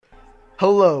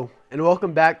Hello, and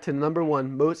welcome back to number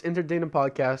one most entertaining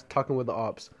podcast, Talking with the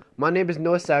Opps. My name is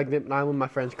Noah Sagnip, and I'm with my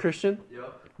friends Christian,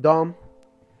 Dom,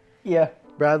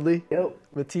 Bradley,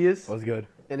 Matthias, What's good?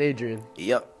 and Adrian.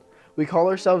 Yep. We call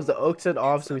ourselves the Oaks and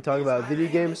Opps, and we talk about video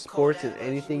games, sports, and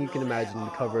anything you can imagine. We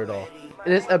cover it all.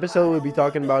 In this episode, we'll be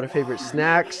talking about our favorite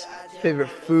snacks, favorite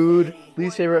food,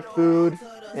 least favorite food,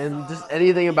 and just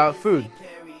anything about food.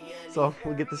 So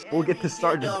we'll get this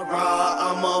started.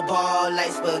 I'm a ball like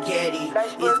spaghetti.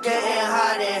 It's getting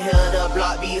hot in here. The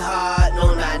block be hot.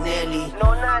 No, not Nelly.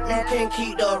 You can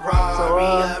keep the Rari.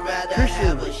 I'd rather Christian,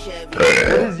 have a Chevy.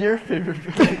 what is your favorite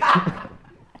food?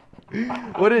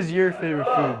 What is your favorite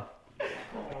food?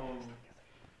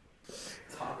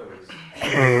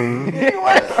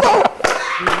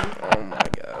 Oh my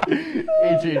god.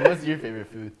 Adrian, what's your favorite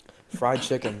food? Fried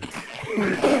chicken.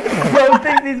 Bro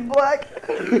thinks he's black.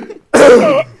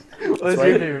 What's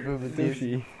your favorite food, Matthias?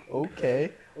 Sushi.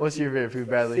 Okay. What's your favorite food,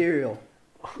 Bradley? Cereal.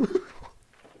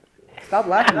 Stop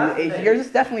laughing, you Asian. Yours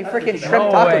is definitely freaking shrimp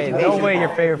tacos, you No Asian. way your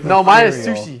favorite food. No, mine is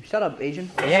cereal. sushi. Shut up,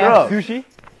 Asian. Yeah, Shut up. sushi.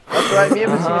 That's right, me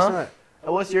and Matthias know that.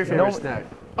 What's your favorite snack?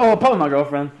 Oh, probably my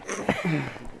girlfriend.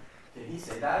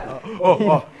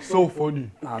 Oh, so funny.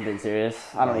 No, I'm being serious.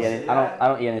 I don't eat any. I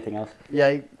don't eat anything else.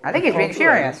 Yeah. I think he's being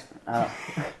serious.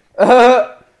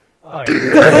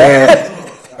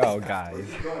 Oh, guys.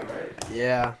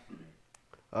 Yeah.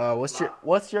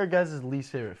 What's your guys'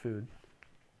 least favorite food?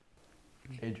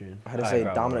 Adrian. I had to say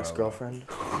Dominic's girlfriend.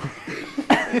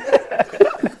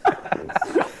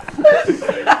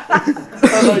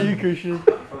 How about you, Christian?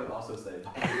 Did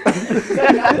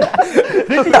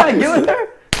you gotta get with her?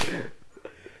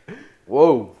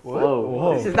 Whoa.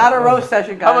 Whoa. This is not a roast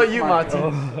session, guys. How about you, Come on.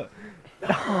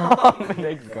 Monty? My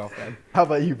ex-girlfriend. How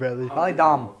about you, Bradley? Probably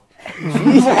Dom.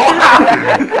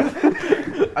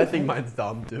 I think mine's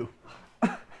Dom too.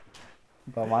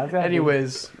 But mine's got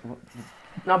Anyways,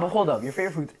 No, but hold up. Your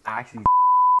favorite food's actually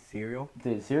cereal?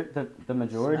 Dude, the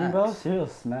majority, bro, Snacks. cereal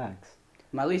smacks.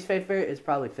 My least favorite is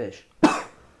probably fish.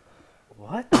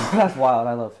 What? That's wild.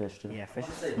 I love fish too. Yeah, fish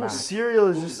is no, smack. cereal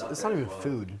is just—it's not even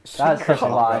food. That's such a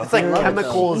lie. It's like Cereal-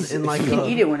 chemicals in like You can a.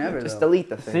 eat it whenever, Just though. delete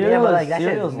the thing. Cereal, Yeah, but, like, that shit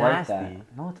cereal's is like that. nasty.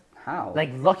 No, it's How?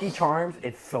 Like Lucky Charms,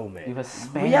 it's so mad. you have a Well,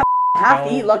 span. yeah, have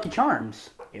to eat Lucky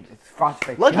Charms. It's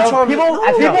frosted. Lucky No, Charms. People, no,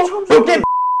 people Lucky Charms who are get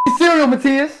good. cereal,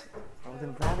 Matthias. Oh,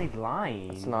 then Bradley's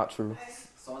lying. It's not true.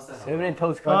 Cinnamon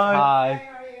Toast Crunch high.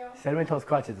 Cinnamon Toast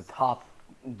Crunch is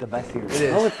the best cereal. It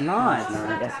is. No, it's not.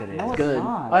 Yes, it is. No, it's Good.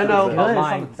 not. I know. It's Oh, good.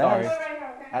 mine. It's not the Sorry. best.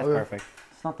 That's Okay. perfect.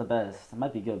 It's not the best. It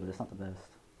might be good, but it's not the best.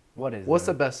 What is What's it?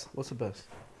 the best? What's the best?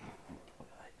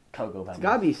 Cocoa Pebbles. It's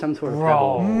gotta be some sort of Bro.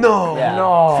 pebble. No. Yeah.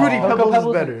 No. Fruity Cocoa Pebbles is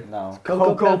Pebbles better. No.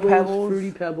 Cocoa Pebbles?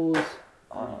 Fruity Pebbles.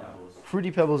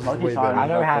 Fruity Pebbles is Lucky way Charms. better. I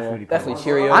never had Okay. Fruity Pebbles.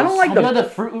 Definitely Cheerios. I don't like Have you had the. the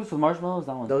Fruit Loops with marshmallows?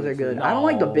 That one's Those good are good. too. I don't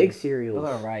like the No. big Those cereals.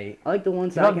 are right. I like the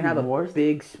ones You that I love can have a Wars?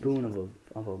 big spoon of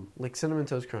them. Like Cinnamon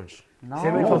Toast Crunch. No,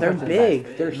 Cinnamon No, Toast they're Crunch is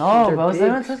big. They're No, they're bro, big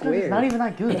cinnamon toast crunch is squares. not even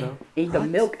that good, bro. The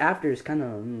milk after is kind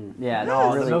of. Yeah,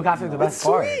 No, no, the milk after the best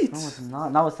part. No, it's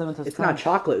not. Not with cinnamon toast It's not crunch.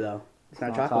 chocolate though. It's not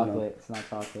It's chocolate. milk. It's not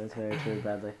chocolate. It's very true,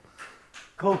 Bradley.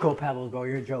 Cocoa Pebbles, bro.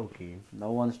 You're joking.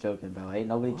 No one's joking, bro. Ain't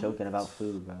nobody joking about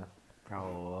food, bro.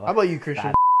 Bro. How about you,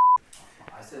 Christian?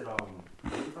 I said,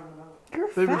 You're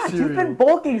Favorite fat. You've cereal. been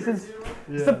bulking since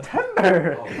Yeah.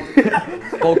 September.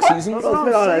 bulk season? That's Bro's what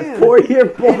been I'm on a saying. 4-year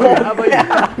bulk. How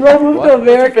about you? Bro moved to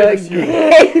America What's and your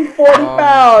favorite gained 40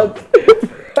 pounds. Comes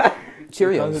with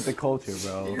Cheerios. the culture,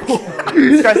 bro.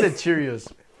 This guy said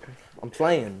Cheerios. I'm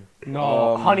playing.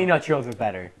 No, Honey Nut Cheerios is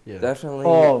better. Yeah. Definitely.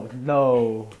 Oh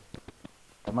no.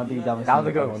 That might be dumb. That was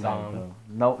a good one, Dom.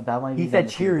 No, that might be. He said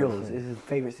dumb. Cheerios is his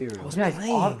favorite cereal. Yeah,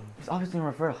 he's obviously gonna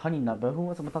refer to Honey Nut, but who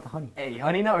wants them without the honey? Hey,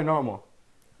 Honey Nut or normal?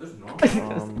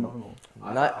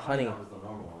 Nut honey.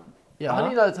 Yeah,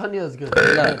 Honey Nut's good.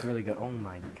 That's really good. Oh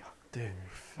my god. Dude,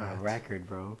 For a record,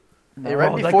 bro. Hey, Bro,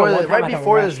 right like before the one that, time right at the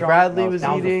before this, restaurant, Bradley that was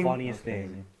the eating. funniest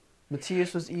thing.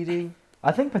 Matthias was eating.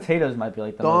 I think potatoes might be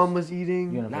like the Dom most was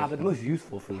eating. universal. Nah, but the most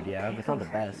useful food, yeah. But it's not the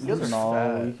best. You guys are No,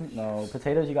 fat. you can, no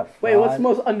potatoes. You got Wait, what's the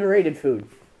fried. most underrated food?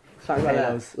 Let's talk about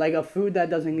Potatoes. that. Like a food that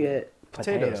doesn't get.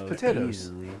 Potatoes.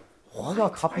 Easily. Why y'all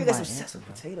copying You my guys obsessed answer? with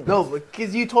potatoes. No,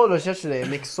 because you told us yesterday it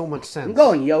makes so much sense. I'm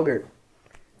going yogurt.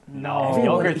 No, Everyone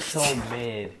yogurt's eats- so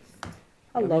mid.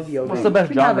 I love yogurt. What's the best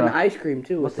You can have an genre? ice cream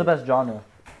too. What's the with best genre?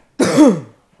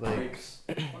 Like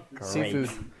seafood.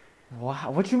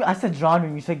 Wow, what you mean? I said genre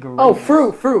and you said grapes. Oh,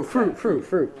 fruit.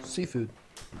 Seafood.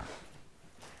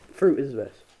 Fruit is the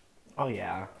best. Oh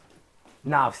yeah.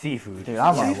 Nah, seafood. Dude,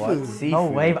 I'm a Seafood. what? Seafood. No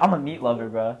way. I'm a meat lover,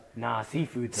 bro. Nah,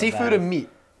 seafood. Seafood and meat.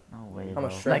 No way, I'm bro.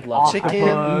 a shrimp Like lover. Chicken.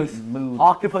 octopus. Mood.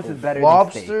 Octopus is better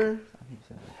than steak. Lobster.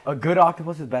 A good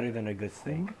octopus is better than a good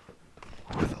steak.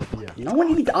 No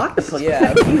one eats octopus.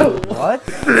 Yeah. What?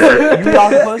 You eat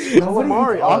octopus?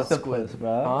 Calamari. Oh, that's Octopus,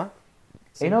 bro. Huh?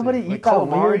 Ain't nobody Like eat that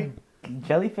calamari? weird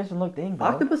jellyfish and look thing, bro.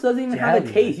 Octopus doesn't even have a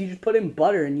Jelly. taste. You just put in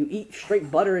butter and you eat straight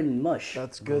butter and mush.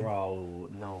 That's good. Bro,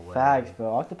 no way. Facts,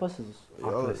 bro. Octopus is.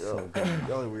 Octopus is so good.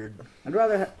 Y'all are weird. I'd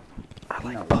rather have.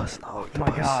 Oh my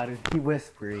god, he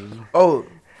whispering. Oh,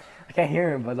 I can't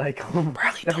hear him, but like,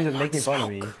 definitely just making fun of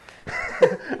me.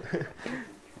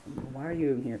 Why are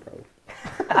you in here, bro?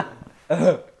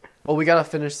 well, we gotta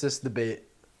finish this debate.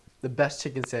 The best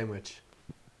chicken sandwich.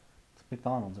 It's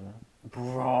McDonald's, man.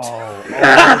 Bro.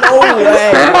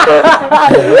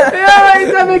 Yeah,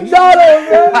 he's at McDonald's,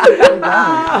 bro.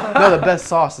 No, the best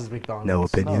sauce is McDonald's. No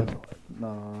opinion.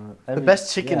 No. The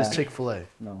best chicken is yeah. Chick-fil-A.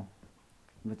 No.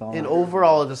 McDonald's. And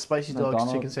overall, the spicy deluxe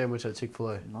McDonald's. chicken sandwich at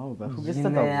Chick-fil-A. No, bro. Who gets the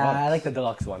Yeah, deluxe? I like the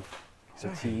deluxe one.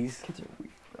 So cheese.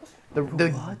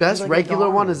 The best like regular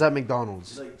one McDonald's? is at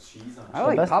McDonald's. I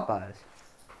like best- Popeyes.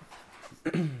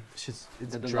 It's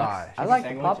The dry. I like the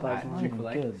Sandwich Popeyes at one.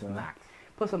 Chick-fil-A. Good, bro. Smack.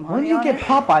 Put some When honey do you on get it.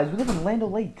 Popeyes? We live in Land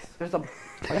O'Lakes. There's a.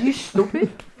 Are you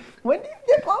stupid? When do you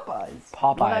get Popeyes?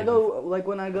 Popeyes.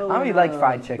 When I go, I don't really like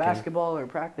fried chicken. Basketball or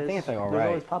practice. I think it's like There's alright.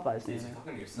 always Popeyes.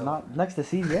 there. Not next to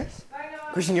CVS.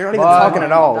 Christian, you're not even talking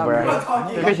at all, bro.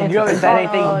 Christian, you haven't said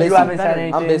anything. I'm You busy. haven't said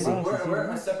anything. I'm busy.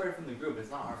 We're separated from the group. It's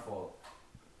not our fault.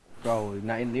 Bro,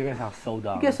 you're gonna sound so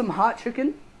dumb. You get some hot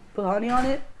chicken, put honey on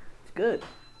it. It's good.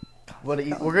 We're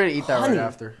gonna eat that Honey. right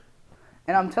after.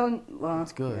 And I'm telling, well,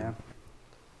 It's good. Yeah.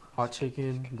 Hot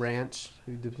chicken, ranch.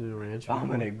 Who dips in ranch?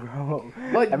 Dominic, bro.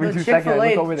 But Every the 2 seconds, I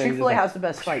look over there. Chick-fil-A has the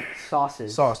best like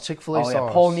sauces. Sauce. Chick-fil-A Oh sauce. yeah,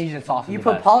 Polynesian sauce. You is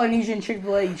put the best. Polynesian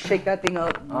Chick-fil-A, you shake that thing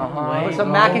up. Uh-huh. Put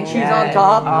some mac and cheese on Yeah.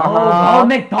 top. Oh,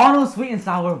 McDonald's sweet and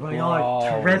sour, bro. Y'all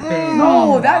Bro. are tripping.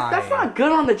 No, Oh that's my. not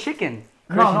good on the chicken.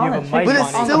 No, Christian, not you on have the a mic But chicken.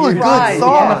 it's on still it. a good fries,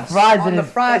 sauce. The fries, On it the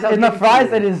is. fries, I'll In the give it to fries,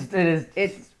 you. it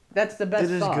is. That's the best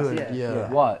It is sauce. good. Yeah.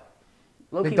 What?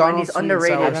 Low-key, McDonald's Wendy's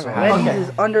sweet and underrated. sour sauce. Wendy's Okay.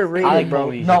 is underrated, I like bro.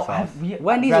 Polynesian No, sauce. Wendy's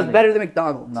Bradley. is better than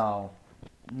McDonald's.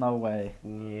 No way.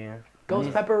 Yeah.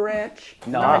 Ghost pepper ranch,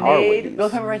 No, lemonade.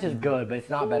 Ghost pepper ranch is good, but it's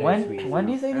not better than sweet.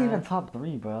 Wendy's ain't even top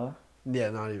 3, bro. Yeah,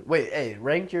 not even. Wait, hey,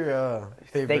 rank your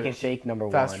Steak favorite and shake number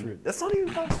fast one. food. That's not even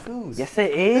fast food. Yes,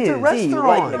 it is. It's a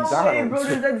restaurant.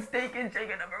 McDonald's. steak and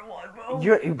chicken number 1,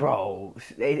 bro. Bro,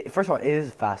 first of all, it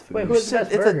is fast food. Wait, You who's the said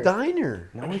best it's burger? a diner.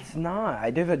 No, it's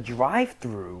not. There's a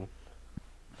drive-through.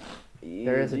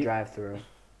 There is a drive-through.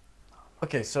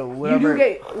 Okay, so You whatever. do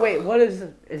get wait. What is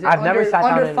it? I've never sat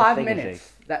down under in a 5 Steak and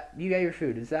minutes that you get your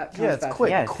food. Is that Yeah, it's fast quick,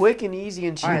 Food? Yes. quick and easy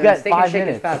and cheap. All right, get then steak and 5 shake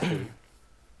minutes. is fast food.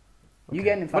 You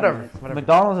get it in 5 Whatever, minutes. whatever.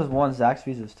 McDonald's is 1,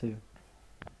 Zaxby's is 2.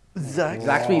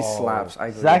 Zaxby's slaps. I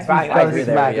agree. Zaxby's I agree does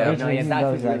there, smack. yeah. Every No, time yeah, you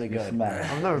Zaxby's know really Zaxby's good.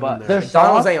 smack. I've never But been there. there's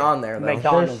McDonald's sauce. ain't on there though.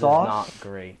 McDonald's is sauce? not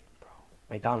great.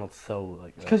 McDonald's so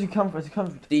like. Because you come from.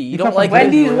 D, you come don't from like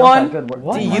Wendy's Jersey, one. that's not good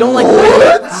work. D, you don't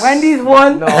like. Wendy's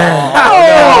one. No. Five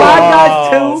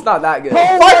Guys It's not that good.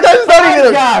 Five Guys is not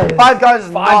even. Guys. Five Guys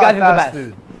is Five not Guys is the fast best.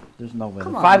 food. There's no way.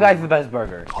 Five Guys is the best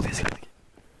burger.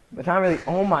 It's not really.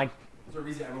 Oh my.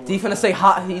 D finna say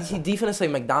hot. D finna say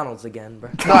McDonald's again, bro.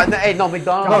 Hey, no,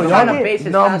 McDonald's. No, is y'all not- get base is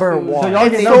number fast food. one. So y'all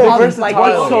It's get so no versatile. like,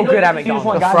 What's so good at you just McDonald's?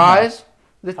 want The guys fries,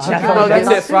 the chicken nuggets,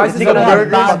 That's it. Fries is the the best.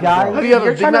 burgers. Five Guys. Have you ever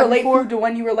You're Big trying to Mac relate before? food to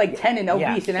when you were like 10 and obese Yeah,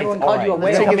 and everyone it's called you a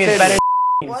alright. whale. Chicken It's sandwich.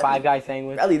 better. Five Guys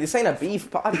sandwich. Ellie, this ain't a beef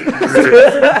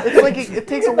podcast. It's like it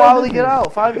takes a while to get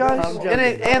out. Five Guys, I'm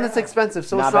and it's expensive,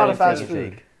 so it's Not not bad a fast steak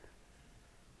and food.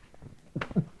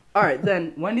 shake. All right,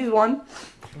 then Wendy's one.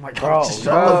 Oh my Bro, God, just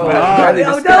bro. shut the fuck up. Bradley,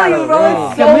 I'm just get out telling of you, the bro. room.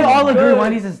 It's Can we so all agree good.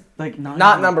 Wendy's is like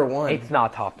Not number one. It's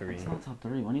not top 3. It's not top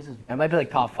 3. Wendy's is. It might be like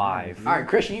top 5. All right,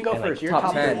 Christian, you go And, like, first. You're top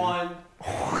top 10. 10.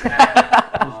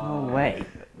 There's no way.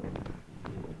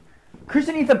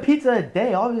 Christian eats a pizza a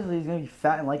day. Obviously, he's gonna be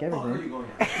fat and like Where are everything. you going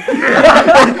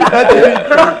at?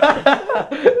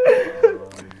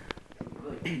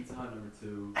 Pizza Hut number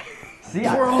 2. See,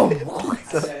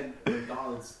 Said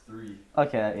McDonald's 3.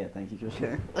 Okay, yeah, thank you,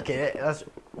 Christian. Okay, that's.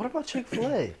 What about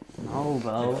Chick-fil-A? No,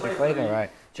 bro. Chick-fil-A's alright.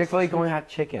 Chick-fil-A going to have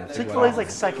chicken. Chick-fil-A's like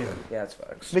second. Yeah, it's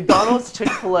facts. McDonald's,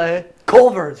 Chick-fil-A.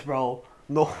 Culver's, bro.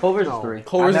 No, Culver's no. is 3.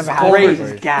 Culver's I've is never had great.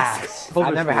 Culver's. Gas.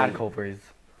 I've never had Culver's.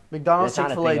 McDonald's, It's not a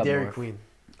Chick-fil-A, thing up Dairy north. Queen.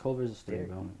 Culver's is 3,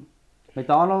 bro.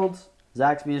 McDonald's,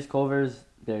 Zaxby's, Culver's,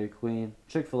 Dairy Queen,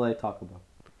 Chick-fil-A, Taco Bell.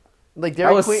 Like That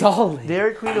Dairy was Queen. solid.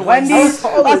 Dairy Queen and Wendy's. Wendy's.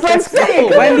 That's what I'm saying.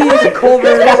 Wendy's,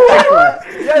 Culver's, Chick-fil-A.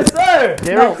 Yes, sir!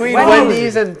 Dairy No, Queen, Wendy's.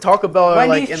 Wendy's, and Taco Bell are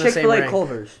Wendy's, like in the same Chick-fil-A, rank.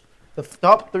 Culver's. The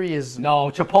top 3 is No,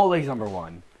 Chipotle's number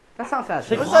 1. That's not fast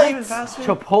food. What's not even fast food?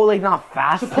 Chipotle's not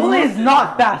fast food. Chipotle is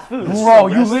not fast food. Bro,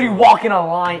 you literally walk in a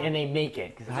line and they make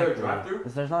it. Is there a drive-through?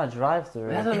 There's not a drive-through.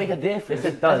 That doesn't make a difference.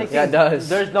 Yes, it does. Yeah, it does.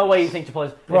 There's no way you think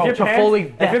Chipotle's. Bro, if your Chipotle's parents, if your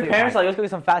definitely parents fast. are like, let's go get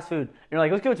some fast food, you're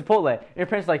like, let's go to Chipotle. And your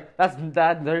parents are like,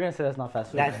 that. They're gonna say that's not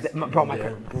fast food.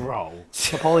 Bro,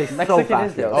 Chipotle's so Mexican fast.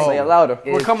 is there. Yo, say it louder.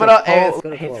 We're coming up. Hey,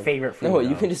 It's his favorite food. No, you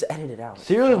bro. can just edit it out.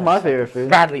 Cereal is my favorite food.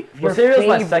 Bradley, Well, your cereal is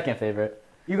my favorite- second favorite.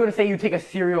 You're gonna say you take a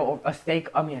cereal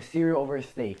over a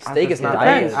steak. Steak is not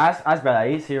Depends. bad. Ask Brad. I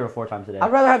eat cereal 4 times a day.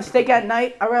 I'd rather have steak at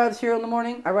night. I'd rather have cereal in the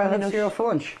morning. I'd rather have cereal for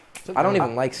lunch. I don't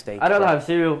even like steak. I'd rather have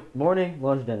cereal morning,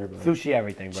 lunch, dinner, bro. Sushi,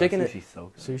 everything, bro. Chicken- Sushi's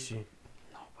so good. sushi.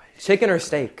 Chicken or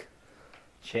steak?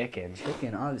 Chicken.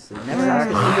 Chicken, obviously. Never ask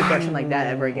a stupid question like that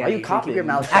ever again. Why you Keep copying your me?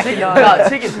 mouth Actually, shut. no. No,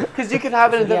 chicken. Because you can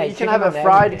have it. Yeah, You can chicken have it on fried.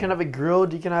 You everything. can have it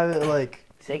grilled. You can have it like.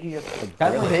 Steak is just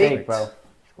Definitely baked. steak, bro.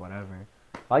 whatever.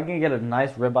 If I can get a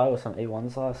nice ribeye with some A1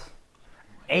 sauce.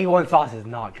 A1 sauce is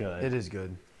not good. It is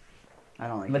good. I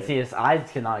don't like But it. see, I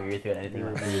cannot agree with you on anything.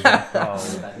 Like Bro,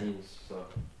 That means so.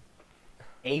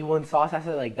 A1 sauce, that's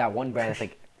like that one brand. It's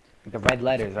like the red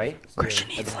letters, right?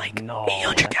 Christian eats like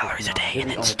 800 calories a day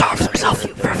and then starves himself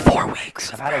for 4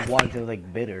 weeks. I've had it once. It was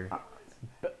like bitter.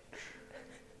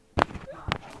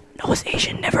 Noah's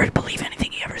Asian. Never believe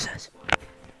anything he ever says.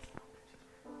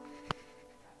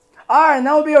 Alright, and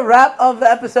that will be a wrap of the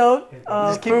episode.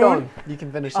 Just keep going. You can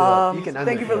finish it up. You can end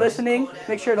Thank it you for for us. listening.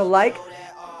 Make sure to like,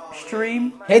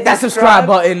 stream, Hit that subscribe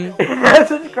button.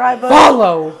 subscribe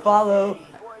button, Follow.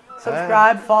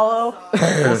 subscribe, follow.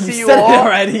 We'll see you said it all.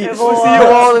 already. We'll see you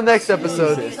all in the next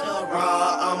episode.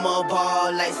 Raw, I'm a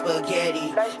ball like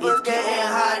spaghetti.